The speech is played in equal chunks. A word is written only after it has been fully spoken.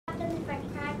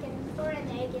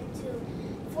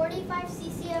45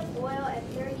 cc of oil and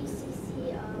 30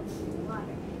 cc of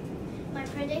water. My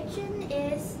prediction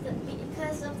is that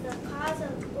because of the cause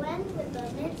of blend with the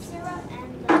mint syrup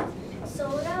and the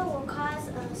soda will cause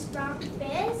a strong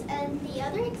fizz, and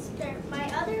my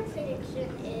other prediction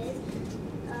is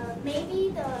maybe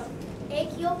the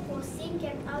egg yolk will sink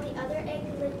and all the other egg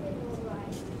liquid will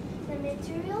rise. The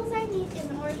materials I need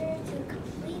in order to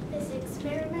complete this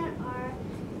experiment are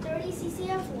 30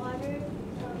 cc of water,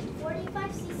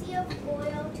 45 cc of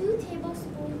oil, 2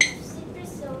 tablespoons of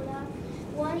citrus soda,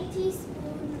 1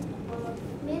 teaspoon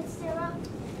of mint syrup,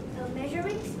 a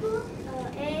measuring spoon,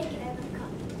 an egg, and a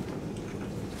cup.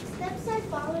 Steps I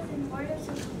followed in order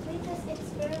to complete this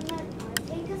experiment are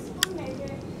take a spoon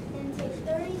measure, then take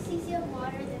 30 cc of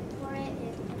water, then pour it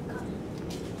in a cup.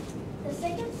 The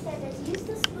second step is use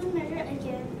the spoon measure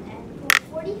again and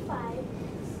pour 45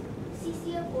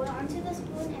 cc of oil onto the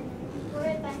spoon and then pour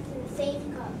it back to the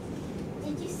same cup.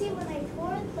 Did you see when I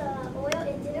poured the oil,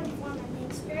 it didn't form a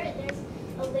mixture? There's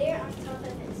a layer on top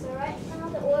of it. So right now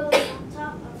the oil is on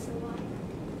top of the water.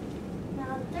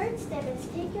 Now the third step is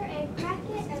take your egg, crack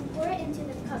it, and pour it into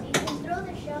the cup. You can throw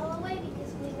the shell away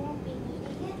because we won't be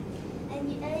eating it. And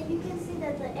you can see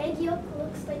that the egg yolk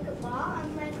looks like a ball,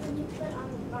 unlike when you put on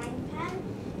the frying pan,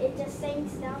 it just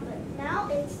sinks down. But now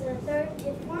it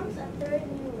forms a third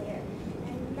new layer.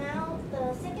 And now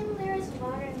the second layer is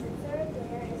water and the third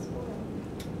layer is oil.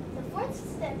 The fourth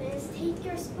step is take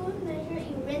your spoon measure,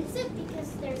 you rinse it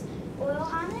because there's oil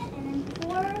on it, and then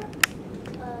pour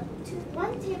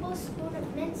 1 tablespoon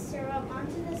of mint syrup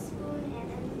onto the spoon and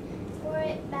then pour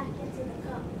it back into the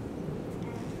cup.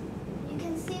 And you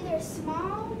can see there's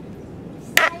small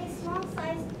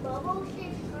sized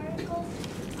bubble-shaped particles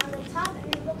on the top,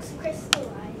 and it looks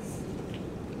crystallized.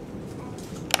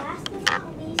 And last but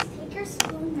not least, take your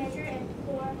spoon measure and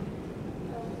pour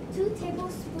 2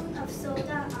 tablespoons of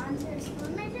soda onto your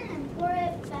spoon measure and pour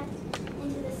it back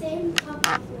into the same cup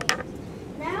of water.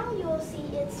 Now you will see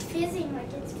it's fizzing,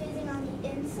 like it's fizzing on the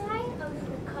inside of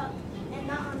the cup and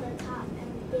not on the top,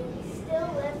 and there's still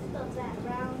left of that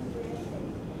round ribbon.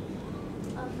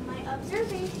 My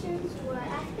observations were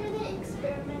after the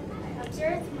experiment, I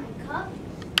observed my cup.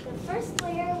 The first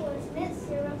layer was mint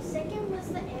syrup, second was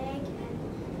the egg,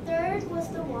 and third was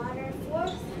the water,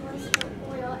 fourth was the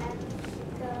oil, and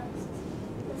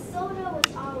the soda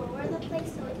was all over the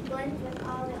place, so it blended with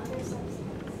all the other substances.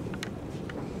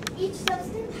 Each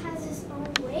substance has its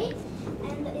own weight,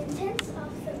 and the intense of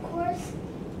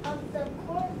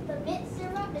the mint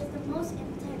syrup is the most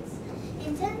intense.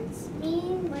 Intense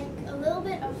mean like a little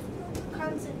bit of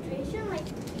concentration, like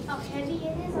how heavy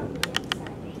it is on the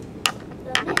inside.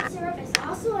 The mint syrup is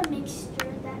also a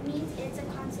mixture. That means it's a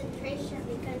concentration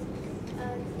because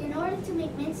in order to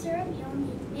make mint syrup, you'll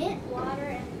need mint,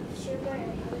 water, and sugar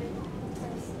and other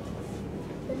substances.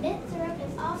 The mint syrup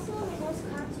is also the most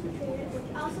concentrated,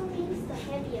 which also means the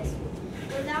heaviest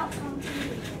without counting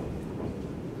the egg.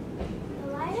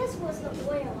 The lightest was the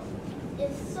oil.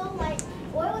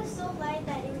 Oil is so light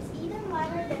that it's even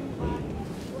lighter than water.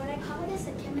 What I call this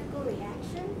a chemical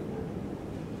reaction?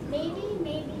 Maybe,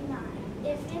 maybe not.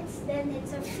 Then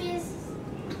it's a fizz.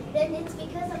 Then it's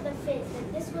because of the fizz.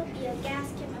 Then this would be a gas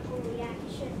chemical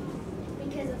reaction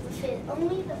because of the fizz.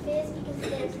 Only the fizz because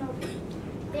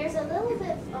there's a little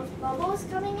bit of bubbles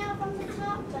coming out from the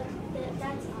top, but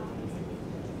that's all.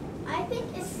 I think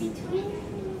it's between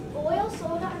oil,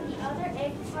 soda, and the other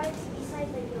egg parts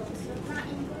beside the yolk. So not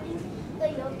including the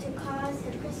yolk to cause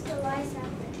the crystallize at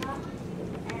the top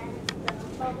and the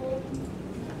bubble.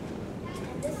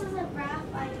 And this is a graph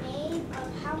I made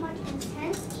of how much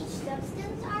intense each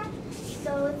substance are.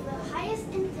 So the highest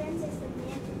intense is the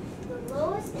mint, the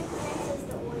lowest intense is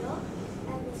the oil,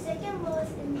 and the second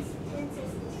lowest intense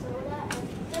is the soda, and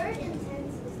the third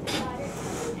intense is the water,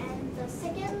 and the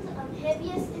second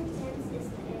heaviest intense is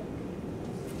the egg.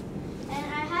 And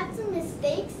I had some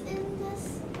mistakes in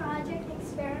this project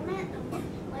experiment.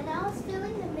 When I was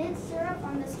filling the mint syrup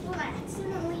on the spoon,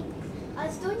 I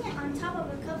was doing it on top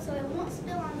of a cup so it won't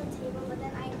spill on the table, but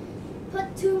then I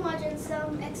put too much and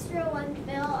some extra one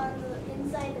fell on the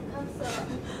inside the cup, so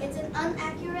it's an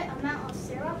inaccurate amount of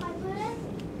syrup I put in.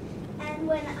 And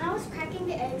when I was cracking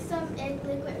the egg, some egg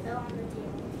liquid fell on the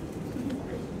table.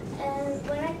 And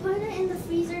when I put it in the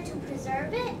freezer to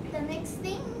preserve it, the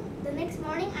next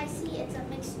morning I see it's a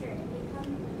mixture. It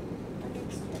becomes a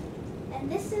mixture.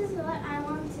 And this is what I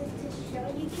wanted to show.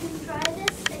 You can try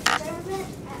this experiment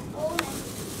at home, and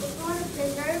if you want to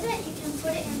preserve it, you can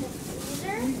put it in the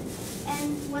freezer.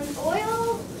 And when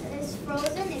oil is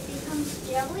frozen, it becomes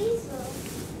jelly. So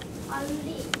on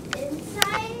the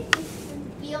inside, you can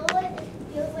feel it. It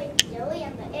feels like jelly,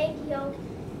 and the egg yolk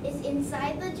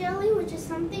inside the jelly, which is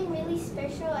something really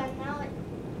special, and now it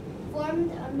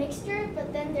formed a mixture,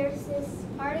 but then there's this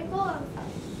particle of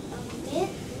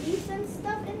mint, leaves and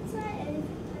stuff inside, and if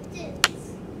you touch it,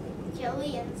 it's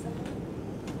jelly inside.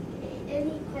 Okay,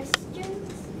 any questions?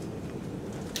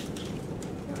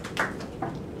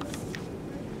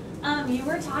 You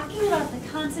were talking about the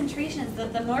concentrations,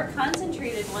 that the more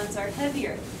concentrated ones are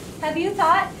heavier. Have you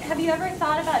ever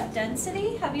thought about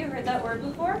density? Have you heard that word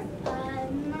before?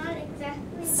 Not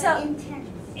exactly, So, but intense.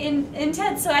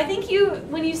 Intense. So I think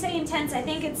when you say intense, I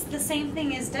think it's the same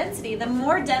thing as density. The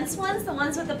more dense ones, the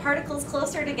ones with the particles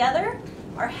closer together,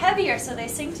 are heavier, so they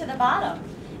sink to the bottom.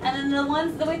 And then the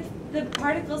ones with the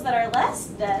particles that are less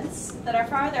dense, that are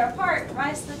farther apart,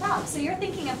 rise to the top. So you're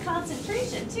thinking of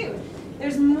concentration too.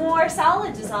 There's more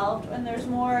solid dissolved, and there's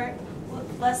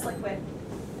less liquid,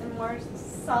 and more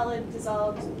solid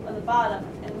dissolved on the bottom,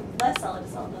 and less solid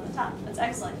dissolved on the top. That's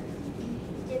excellent.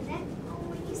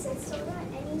 When you said soda,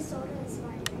 any soda is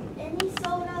fine. Any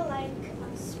soda like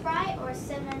Sprite or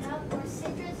 7-Up or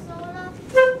citrus soda,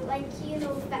 like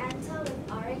Fanta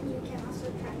with orange, you can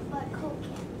also try. But Coke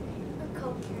can.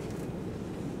 Coke can.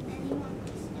 Any more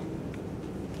questions?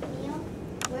 Neil,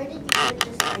 where did you get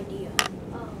this idea?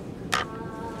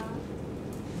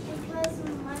 Because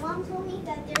my mom told me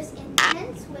that there's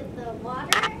intense with the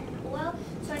water and oil,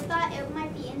 so I thought it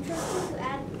might be interesting to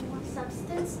add more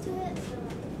substance to it. So,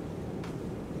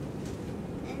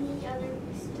 any other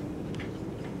questions?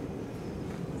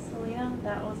 Salina,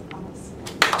 that was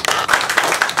awesome.